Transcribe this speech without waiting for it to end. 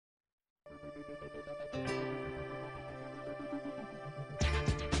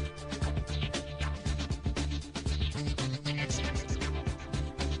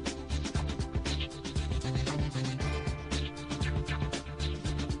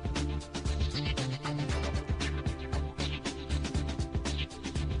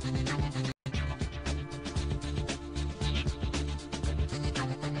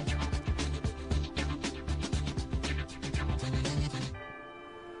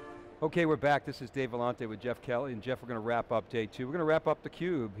Okay, we're back. This is Dave Vellante with Jeff Kelly, and Jeff, we're going to wrap up day 2. We're going to wrap up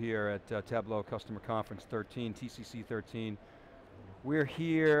theCUBE here at Tableau Customer Conference 13, TCC 13. We're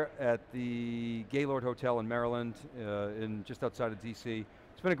here at the Gaylord Hotel in Maryland, just outside of DC.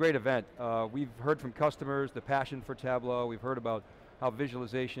 It's been a great event. We've heard from customers, the passion for Tableau. We've heard about how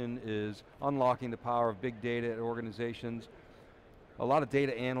visualization is unlocking the power of big data at organizations. A lot of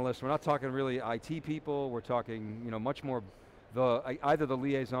data analysts. We're not talking really IT people. We're talking, much more either the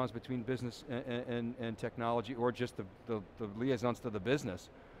liaisons between business and technology, or just the liaisons to the business.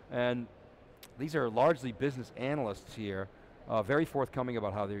 And these are largely business analysts here, very forthcoming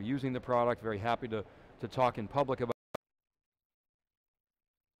about how they're using the product, very happy to talk in public about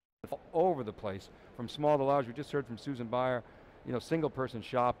it. All over the place, from small to large. We just heard from Susan Beyer, single person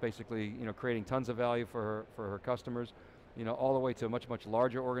shop, basically, creating tons of value for her customers, all the way to much, much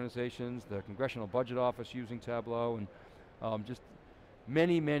larger organizations, the Congressional Budget Office using Tableau, and just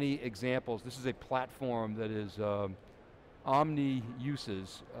many, many examples. This is a platform that is omni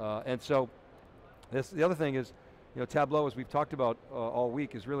uses, and so the other thing is, Tableau, as we've talked about all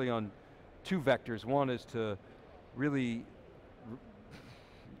week, is really on 2 vectors. One is to really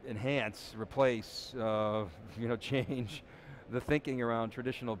enhance, replace, change the thinking around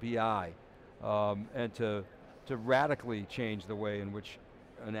traditional BI, and to radically change the way in which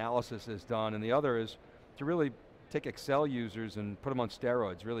analysis is done. And the other is to really take Excel users and put them on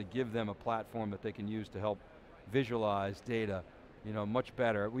steroids, really give them a platform that they can use to help visualize data, much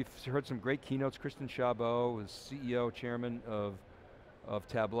better. We've heard some great keynotes. Kristen Chabot was CEO, chairman of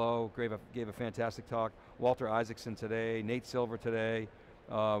Tableau, gave a fantastic talk. Walter Isaacson today, Nate Silver today.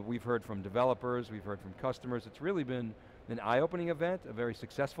 We've heard from developers, we've heard from customers. It's really been an eye-opening event, a very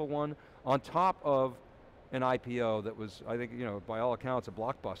successful one, on top of an IPO that was, I think, by all accounts, a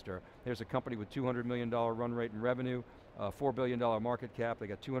blockbuster. There's a company with $200 million run rate in revenue, $4 billion market cap. They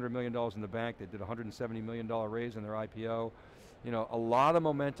got $200 million in the bank. They did a $170 million raise in their IPO. A lot of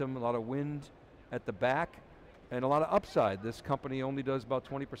momentum, a lot of wind at the back, and a lot of upside. This company only does about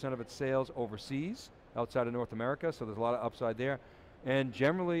 20% of its sales overseas, outside of North America, so there's a lot of upside there. And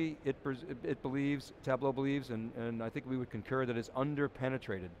generally, it believes, Tableau believes, and I think we would concur, that it's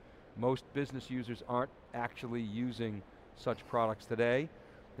under-penetrated. Most business users aren't actually using such products today.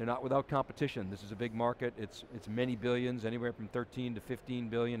 They're not without competition. This is a big market. It's many billions, anywhere from 13 to 15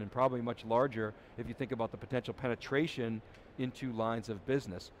 billion, and probably much larger if you think about the potential penetration into lines of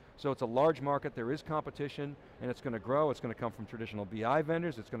business. So it's a large market, there is competition, and it's going to grow. It's going to come from traditional BI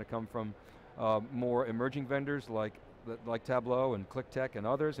vendors. It's going to come from more emerging vendors like Tableau and ClickTech and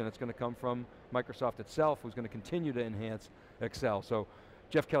others, and it's going to come from Microsoft itself, who's going to continue to enhance Excel. So,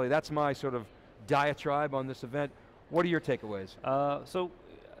 Jeff Kelly, that's my sort of diatribe on this event. What are your takeaways?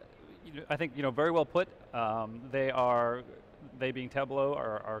 I think very well put. They being Tableau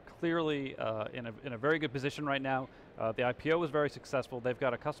are clearly in a very good position right now. The IPO was very successful. They've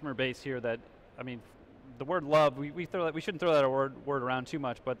got a customer base here that, the word love, we shouldn't throw that word around too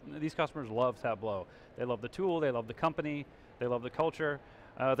much, but these customers love Tableau. They love the tool, they love the company, they love the culture,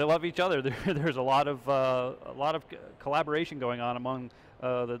 they love each other. There's a lot of collaboration going on among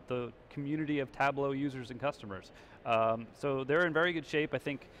the community of Tableau users and customers. So they're in very good shape. I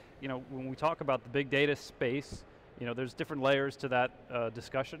think when we talk about the big data space, there's different layers to that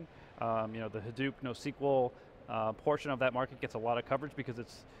discussion. The Hadoop, NoSQL portion of that market gets a lot of coverage because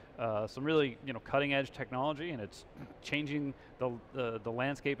it's some really cutting edge technology, and it's changing the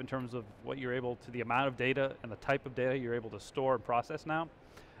landscape in terms of what you're able to, the amount of data and the type of data you're able to store and process now.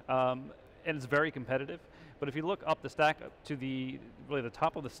 And it's very competitive. But if you look up the stack to really the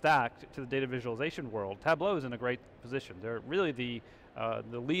top of the stack to the data visualization world, Tableau is in a great position. They're really the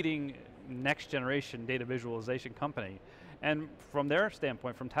leading next generation data visualization company. And from their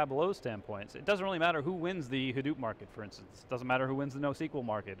standpoint, from Tableau's standpoint, it doesn't really matter who wins the Hadoop market, for instance. It doesn't matter who wins the NoSQL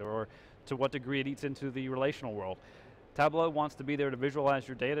market, or to what degree it eats into the relational world. Tableau wants to be there to visualize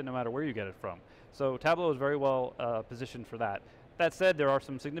your data no matter where you get it from. So Tableau is very well positioned for that. That said, there are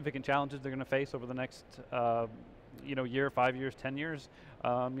some significant challenges they're going to face over the next year, 5 years, 10 years.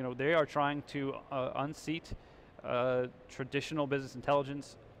 They are trying to unseat traditional business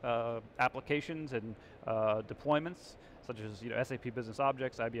intelligence applications and deployments, such as SAP Business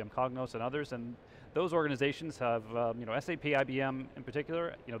Objects, IBM Cognos, and others. And those organizations have, SAP, IBM in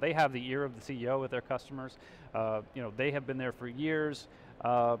particular, they have the ear of the CEO with their customers. They have been there for years.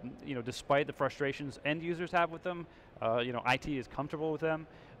 Despite the frustrations end users have with them, IT is comfortable with them.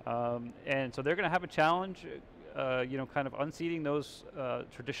 And so they're going to have a challenge, kind of unseating those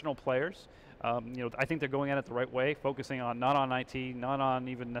traditional players. I think they're going at it the right way, focusing on not on IT, not on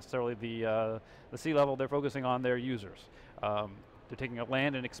even necessarily the C-level. They're focusing on their users. They're taking a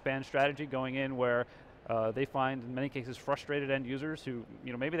land and expand strategy, going in where they find, in many cases, frustrated end users who,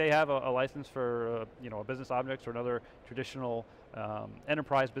 maybe they have a license for, a business objects or another traditional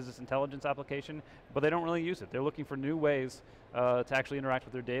enterprise business intelligence application, but they don't really use it. They're looking for new ways to actually interact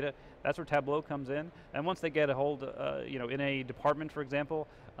with their data. That's where Tableau comes in. And once they get a hold, in a department, for example,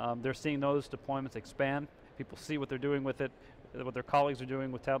 they're seeing those deployments expand. People see what they're doing with it, what their colleagues are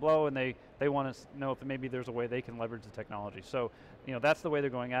doing with Tableau, and they want to know if maybe there's a way they can leverage the technology. So, that's the way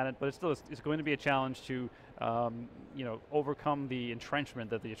they're going at it, but it's going to be a challenge to, overcome the entrenchment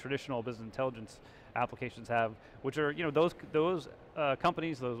that the traditional business intelligence applications have, which are, those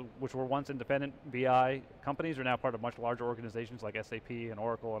companies, which were once independent BI companies, are now part of much larger organizations like SAP and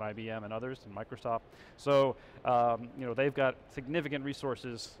Oracle and IBM and others, and Microsoft. So, they've got significant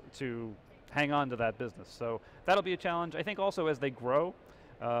resources to hang on to that business. So that'll be a challenge. I think also as they grow,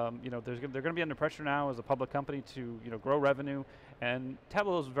 they're going to be under pressure now as a public company to grow revenue, and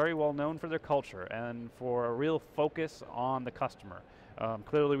Tableau is very well known for their culture and for a real focus on the customer.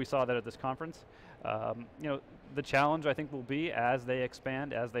 Clearly we saw that at this conference. The challenge I think will be as they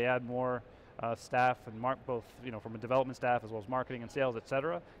expand, as they add more staff and both from a development staff as well as marketing and sales, et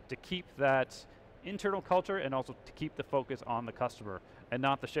cetera, to keep that internal culture and also to keep the focus on the customer and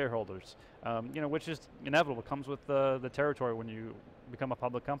not the shareholders, which is inevitable. It comes with the territory when you become a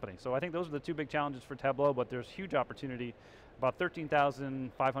public company. So I think those are the two big challenges for Tableau, but there's huge opportunity. About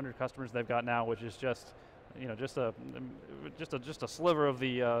 13,500 customers they've got now, which is just a sliver of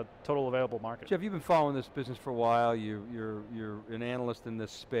the total available market. Jeff, you've been following this business for a while. You're an analyst in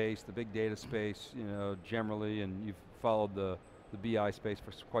this space, the big data space, generally, and you've followed the BI space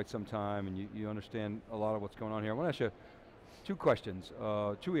for quite some time, and you understand a lot of what's going on here. I want to ask you two questions,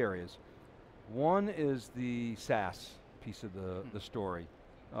 two areas. One is the SaaS piece of the story.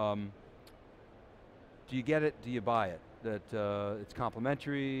 Do you get it? Do you buy it? That it's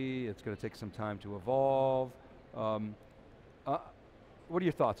complementary, it's going to take some time to evolve. What are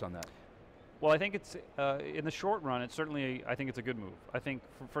your thoughts on that? Well, I think it's, in the short run, it's certainly, I think it's a good move. I think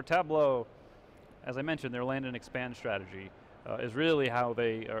for Tableau, as I mentioned, their land and expand strategy is really how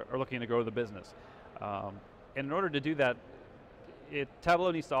they are looking to grow the business. And in order to do that,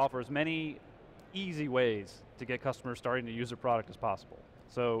 Tableau needs to offer as many easy ways to get customers starting to use their product as possible.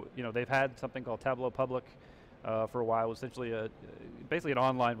 So, they've had something called Tableau Public for a while, essentially basically an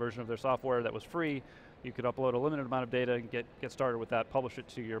online version of their software that was free. You could upload a limited amount of data and get started with that, publish it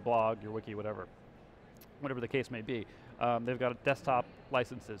to your blog, your wiki, whatever the case may be. They've got desktop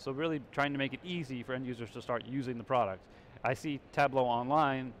licenses, so really trying to make it easy for end users to start using the product. I see Tableau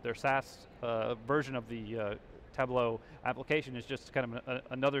Online, their SaaS version of the Tableau application is just kind of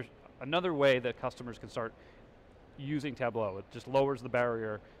another way that customers can start using Tableau. It just lowers the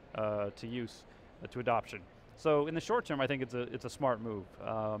barrier to use, to adoption. So in the short term, I think it's a smart move.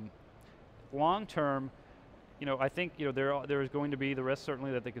 Long term, I think there is going to be the risk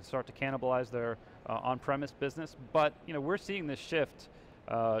certainly that they could start to cannibalize their on-premise business. But we're seeing this shift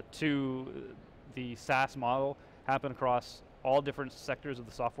to the SaaS model happen across all different sectors of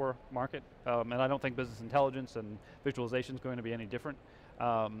the software market, and I don't think business intelligence and visualization is going to be any different.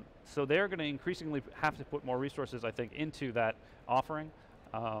 So they're going to increasingly have to put more resources, I think, into that offering.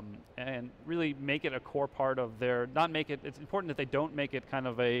 And really make it a core part of their, it's important that they don't make it kind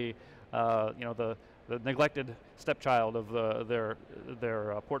of a, the neglected stepchild of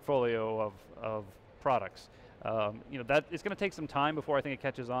their portfolio of products. That it's going to take some time before I think it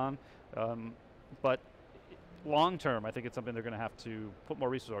catches on, but long term, I think it's something they're going to have to put more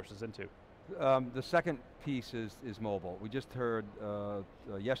resources into. The second piece is mobile. We just heard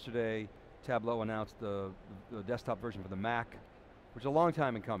yesterday Tableau announced the desktop version for the Mac, which is a long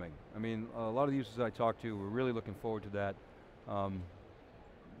time in coming. I mean, a lot of the users I talked to were really looking forward to that.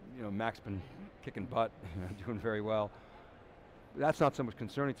 Mac's been kicking butt, doing very well. That's not so much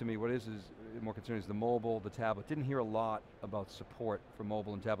concerning to me. What is more concerning is the mobile, the tablet. Didn't hear a lot about support for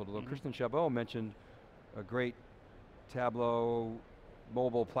mobile and tablet, although Kristen Chabot mentioned a great Tableau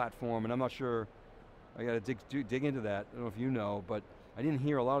mobile platform, and I'm not sure, I got to dig into that. I don't know if you know, but I didn't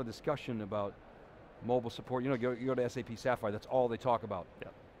hear a lot of discussion about mobile support. You go to SAP Sapphire, that's all they talk about. Yeah.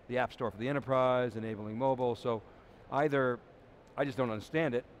 The App Store for the enterprise, enabling mobile. So either I just don't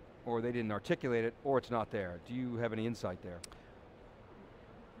understand it, or they didn't articulate it, or it's not there. Do you have any insight there?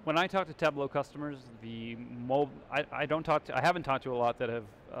 When I talk to Tableau customers, I haven't talked to a lot that have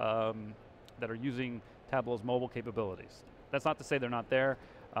that are using Tableau's mobile capabilities. That's not to say they're not there,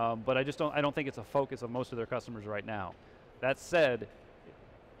 but I don't think it's a focus of most of their customers right now. That said,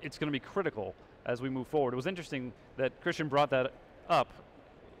 it's going to be critical as we move forward. It was interesting that Christian brought that up,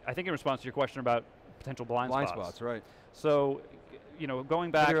 I think in response to your question about potential blind spots. Blind spots, right. So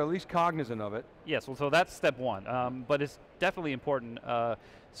going back. They're at least cognizant of it. Yes, well, so that's step one, but it's definitely important.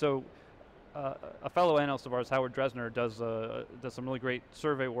 So a fellow analyst of ours, Howard Dresner, does some really great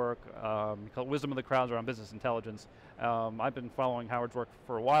survey work called Wisdom of the Crowds around business intelligence. I've been following Howard's work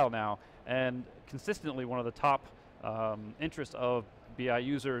for a while now, and consistently one of the top interests of BI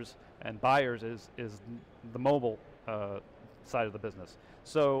users and buyers is the mobile side of the business.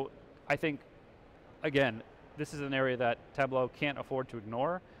 So I think, again, this is an area that Tableau can't afford to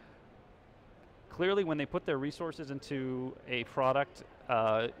ignore. Clearly, when they put their resources into a product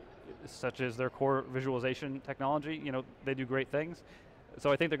such as their core visualization technology, they do great things.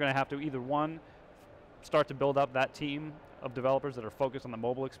 So I think they're going to have to either, one, start to build up that team of developers that are focused on the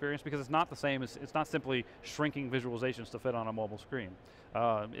mobile experience, because it's not the same as, it's not simply shrinking visualizations to fit on a mobile screen.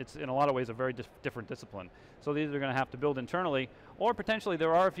 It's in a lot of ways a very different discipline. So these are going to have to build internally, or potentially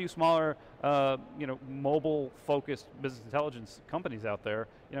there are a few smaller, mobile-focused business intelligence companies out there.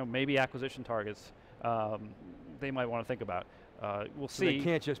 Maybe acquisition targets they might want to think about. We'll see. They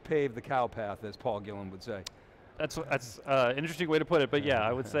can't just pave the cow path, as Paul Gillen would say. That's an interesting way to put it, but yeah,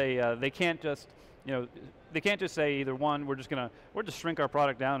 I would say they can't just, they can't just say either, one, we're just shrink our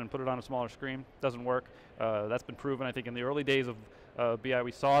product down and put it on a smaller screen. Doesn't work. That's been proven. I think in the early days of BI,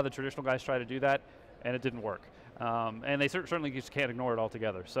 we saw the traditional guys try to do that, and it didn't work. And they certainly just can't ignore it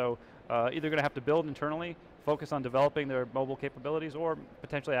altogether. So either going to have to build internally, focus on developing their mobile capabilities, or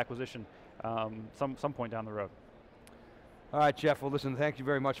potentially acquisition some point down the road. All right, Jeff. Well, listen. Thank you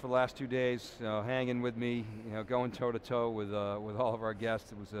very much for the last 2 days, hanging with me, going toe to toe with all of our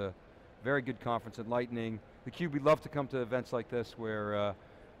guests. It was a very good conference, enlightening. theCUBE, we love to come to events like this where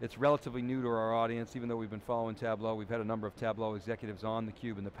it's relatively new to our audience, even though we've been following Tableau. We've had a number of Tableau executives on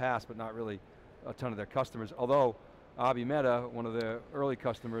theCUBE in the past, but not really a ton of their customers. Although, Maeda, one of the early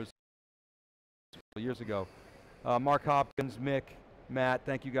customers years ago. Mark Hopkins, Mick, Matt,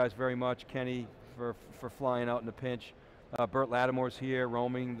 thank you guys very much. Kenny for flying out in a pinch. Bert Lattimore's here,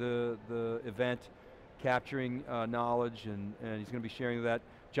 roaming the event, capturing knowledge, and he's going to be sharing that.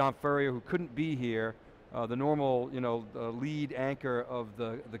 John Furrier, who couldn't be here, the normal, lead anchor of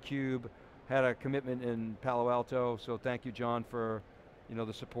theCUBE, had a commitment in Palo Alto, so thank you, John, for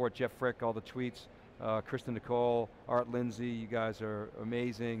the support. Jeff Frick, all the tweets. Kristen Nicole, Art Lindsay, you guys are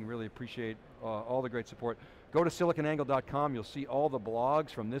amazing. Really appreciate all the great support. Go to SiliconANGLE.com. You'll see all the blogs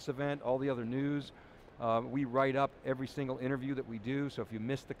from this event, all the other news. We write up every single interview that we do, so if you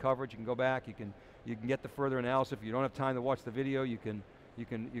missed the coverage, you can go back. You can get the further analysis. If you don't have time to watch the video, you can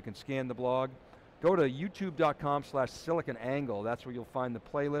scan the blog. Go to youtube.com/SiliconANGLE. That's where you'll find the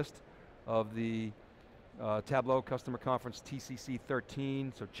playlist of the Tableau Customer Conference TCC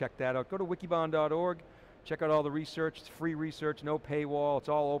 13, so check that out. Go to wikibon.org, check out all the research. It's free research, no paywall, it's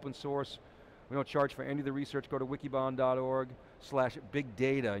all open source. We don't charge for any of the research. Go to wikibon.org/big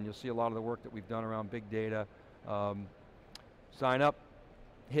data, and you'll see a lot of the work that we've done around big data. Sign up,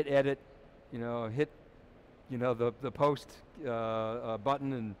 hit edit, hit the post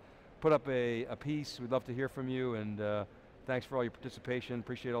button and put up a piece. We'd love to hear from you, and thanks for all your participation.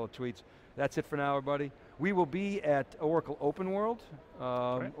 Appreciate all the tweets. That's it for now, everybody. We will be at Oracle Open World.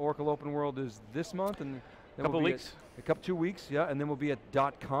 Oracle Open World is this month, and then couple weeks. 2 weeks, yeah, and then we'll be at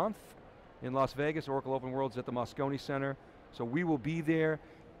 .conf in Las Vegas. Oracle Open World's at the Moscone Center. So we will be there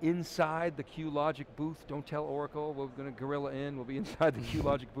inside the QLogic booth. Don't tell Oracle, we're going to guerrilla in. We'll be inside the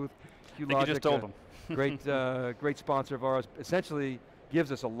QLogic booth. QLogic, I think you just told them. Great sponsor of ours. Essentially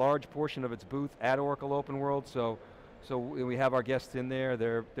gives us a large portion of its booth at Oracle Open World. So we have our guests in there.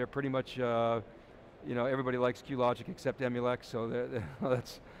 They're pretty much, everybody likes QLogic except Emulex, so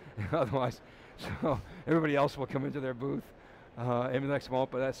that's otherwise. So everybody else will come into their booth. Emulex won't,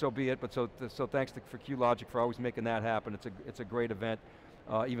 but so be it. But so thanks for QLogic for always making that happen. It's a great event,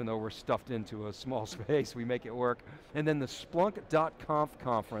 even though we're stuffed into a small space, we make it work. And then the Splunk.conf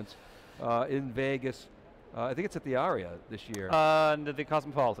conference in Vegas. I think it's at the Aria this year. The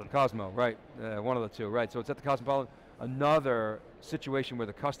Cosmopolitan. Cosmo, right, one of the two, right. So it's at the Cosmopolitan. Another situation where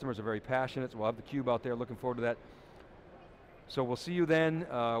the customers are very passionate, so we'll have theCUBE out there, looking forward to that. So we'll see you then.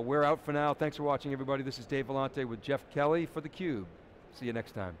 We're out for now. Thanks for watching, everybody. This is Dave Vellante with Jeff Kelly for theCUBE. See you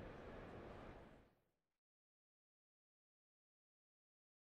next time.